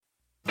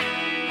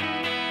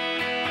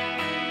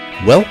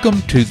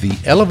Welcome to the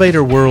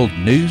Elevator World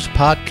News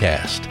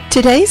Podcast.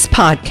 Today's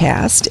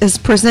podcast is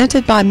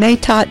presented by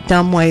Maytot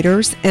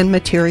Dumbwaiters and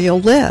Material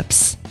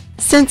Lifts.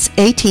 Since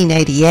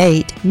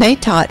 1888,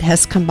 Maytot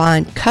has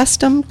combined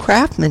custom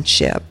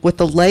craftsmanship with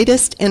the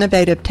latest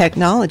innovative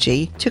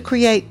technology to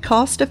create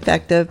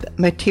cost-effective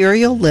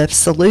material lift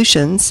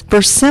solutions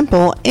for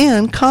simple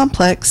and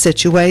complex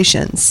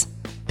situations.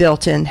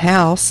 Built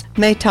in-house,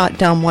 Maytot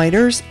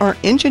dumbwaiters are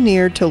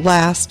engineered to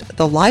last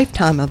the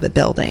lifetime of a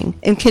building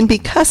and can be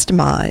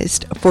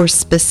customized for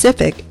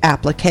specific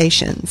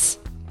applications.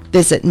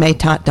 Visit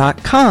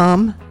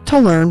maytot.com to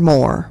learn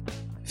more.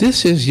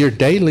 This is your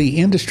daily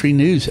industry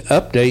news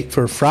update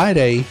for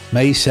Friday,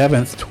 May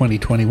 7th,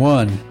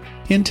 2021.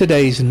 In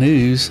today's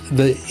news,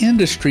 the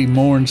industry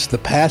mourns the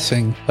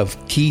passing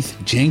of Keith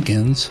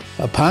Jenkins,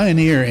 a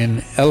pioneer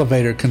in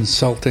elevator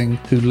consulting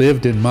who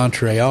lived in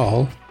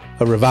Montreal.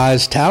 A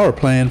revised tower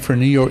plan for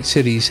New York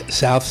City's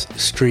South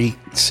Street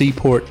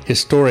Seaport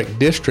Historic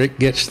District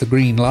gets the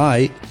green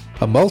light.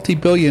 A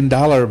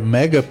multi-billion-dollar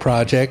mega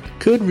project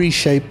could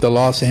reshape the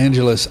Los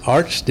Angeles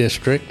Arts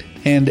District,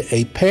 and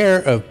a pair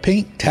of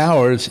pink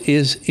towers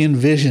is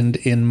envisioned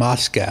in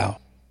Moscow.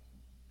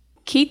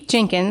 Keith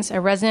Jenkins, a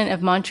resident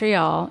of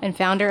Montreal and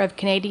founder of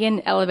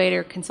Canadian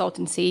elevator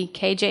consultancy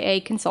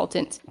KJA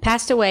Consultants,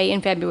 passed away in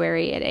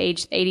February at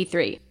age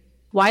 83.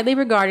 Widely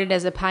regarded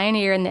as a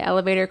pioneer in the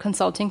elevator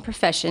consulting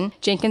profession,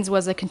 Jenkins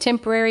was a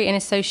contemporary and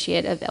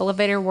associate of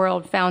Elevator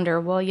World founder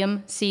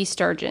William C.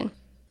 Sturgeon.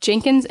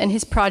 Jenkins and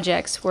his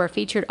projects were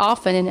featured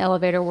often in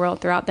Elevator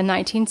World throughout the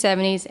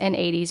 1970s and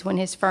 80s when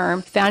his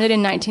firm, founded in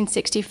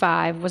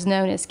 1965, was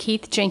known as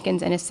Keith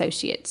Jenkins and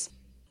Associates.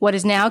 What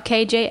is now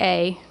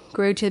KJA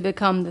grew to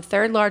become the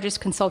third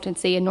largest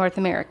consultancy in North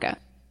America.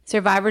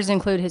 Survivors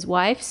include his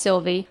wife,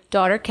 Sylvie,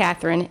 daughter,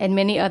 Catherine, and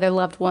many other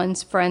loved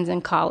ones, friends,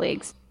 and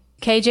colleagues.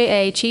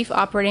 KJA Chief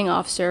Operating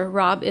Officer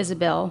Rob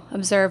Isabel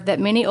observed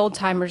that many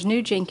old-timers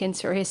knew Jenkins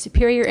for his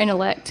superior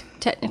intellect,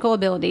 technical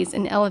abilities,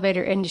 and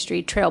elevator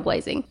industry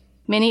trailblazing.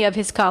 Many of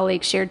his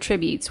colleagues shared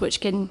tributes,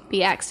 which can be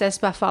accessed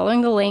by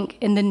following the link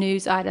in the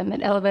news item at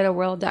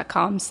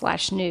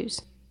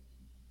elevatorworld.com/news.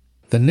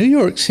 The New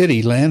York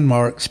City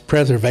Landmarks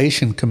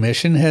Preservation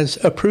Commission has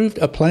approved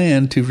a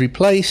plan to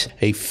replace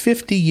a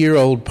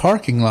 50-year-old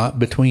parking lot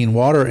between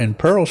Water and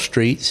Pearl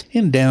Streets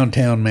in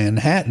downtown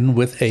Manhattan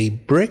with a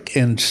brick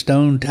and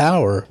stone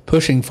tower,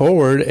 pushing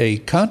forward a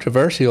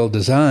controversial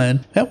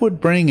design that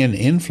would bring an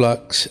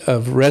influx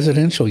of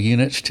residential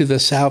units to the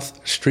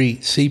South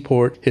Street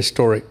Seaport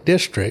Historic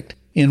District,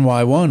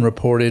 NY1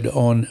 reported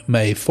on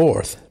May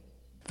 4th.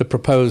 The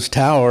proposed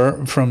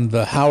tower from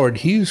the Howard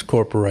Hughes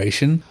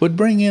Corporation would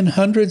bring in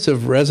hundreds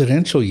of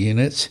residential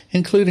units,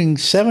 including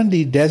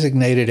 70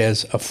 designated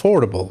as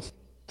affordable.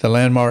 The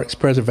Landmarks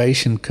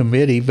Preservation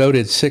Committee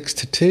voted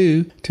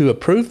 6-2 to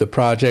approve the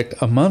project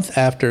a month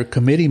after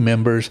committee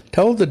members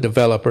told the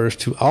developers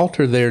to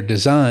alter their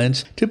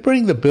designs to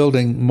bring the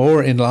building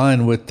more in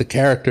line with the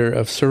character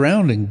of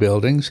surrounding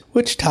buildings,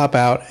 which top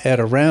out at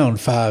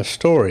around 5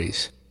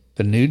 stories.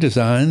 The new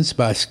designs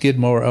by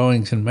Skidmore,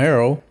 Owings &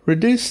 Merrill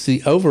reduce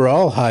the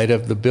overall height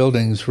of the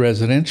building's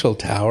residential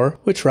tower,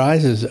 which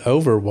rises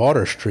over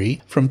Water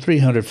Street from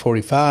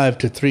 345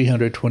 to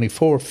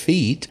 324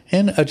 feet,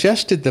 and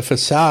adjusted the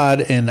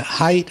facade and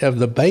height of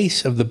the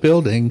base of the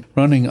building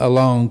running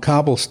along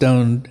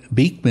cobblestone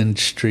Beekman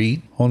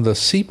Street on the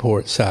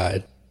Seaport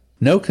side.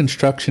 No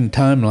construction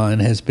timeline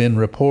has been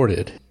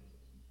reported.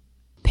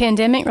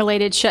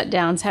 Pandemic-related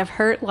shutdowns have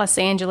hurt Los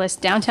Angeles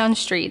downtown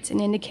streets and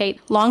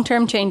indicate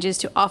long-term changes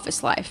to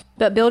office life.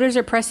 But builders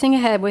are pressing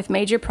ahead with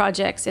major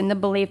projects in the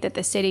belief that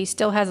the city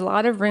still has a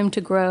lot of room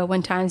to grow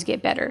when times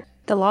get better,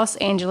 the Los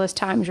Angeles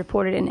Times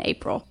reported in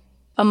April.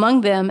 Among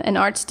them, an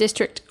Arts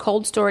District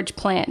cold storage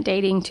plant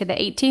dating to the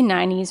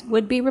 1890s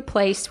would be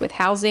replaced with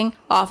housing,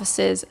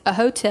 offices, a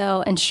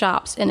hotel, and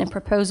shops in a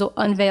proposal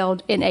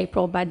unveiled in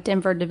April by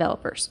Denver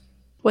developers.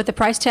 With a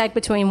price tag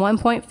between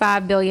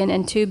 $1.5 billion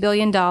and $2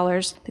 billion,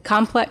 the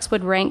complex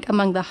would rank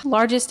among the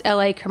largest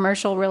LA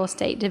commercial real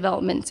estate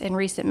developments in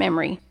recent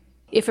memory.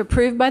 If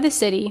approved by the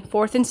city,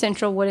 4th and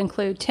Central would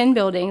include 10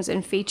 buildings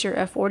and feature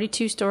a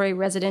 42-story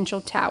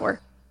residential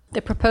tower.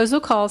 The proposal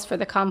calls for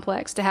the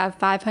complex to have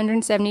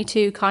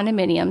 572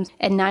 condominiums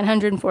and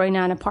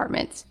 949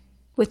 apartments,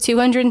 with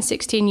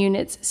 216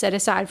 units set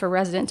aside for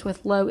residents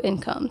with low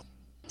incomes.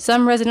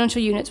 Some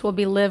residential units will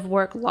be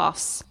live-work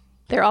lofts.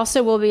 There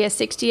also will be a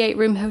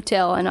 68-room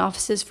hotel and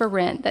offices for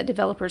rent that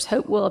developers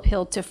hope will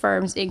appeal to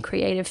firms in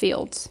creative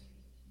fields.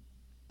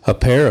 A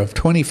pair of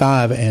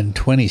 25 and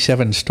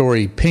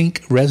 27-story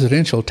pink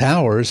residential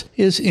towers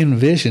is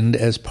envisioned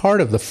as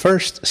part of the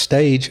first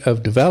stage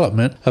of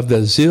development of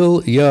the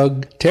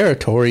Zil-Yug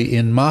territory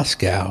in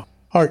Moscow,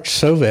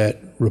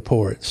 Archsovet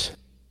reports.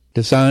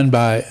 Designed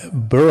by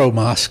Buro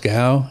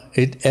Moscow,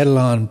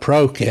 Edelon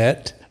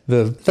Proket,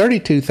 the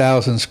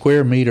 32,000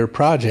 square meter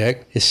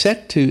project is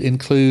set to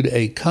include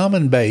a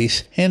common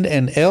base and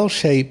an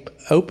L-shaped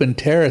open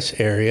terrace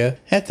area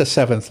at the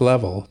 7th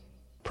level.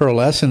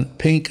 Pearlescent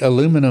pink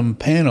aluminum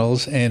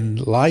panels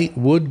and light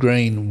wood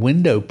grain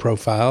window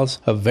profiles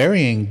of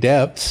varying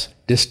depths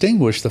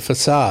distinguish the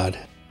facade.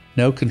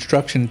 No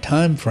construction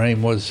time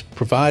frame was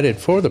provided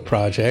for the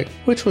project,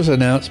 which was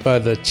announced by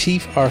the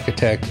chief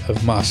architect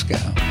of Moscow.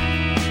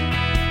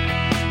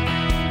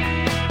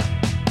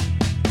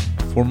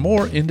 For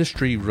more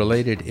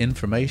industry-related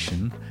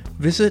information,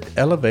 visit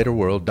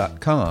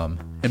elevatorworld.com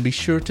and be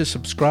sure to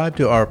subscribe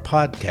to our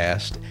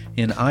podcast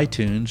in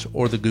iTunes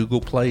or the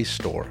Google Play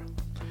Store.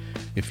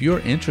 If you're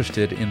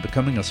interested in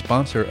becoming a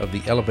sponsor of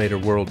the Elevator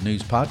World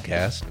News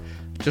Podcast,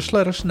 just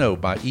let us know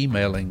by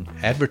emailing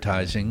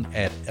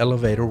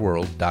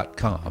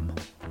advertising@elevatorworld.com.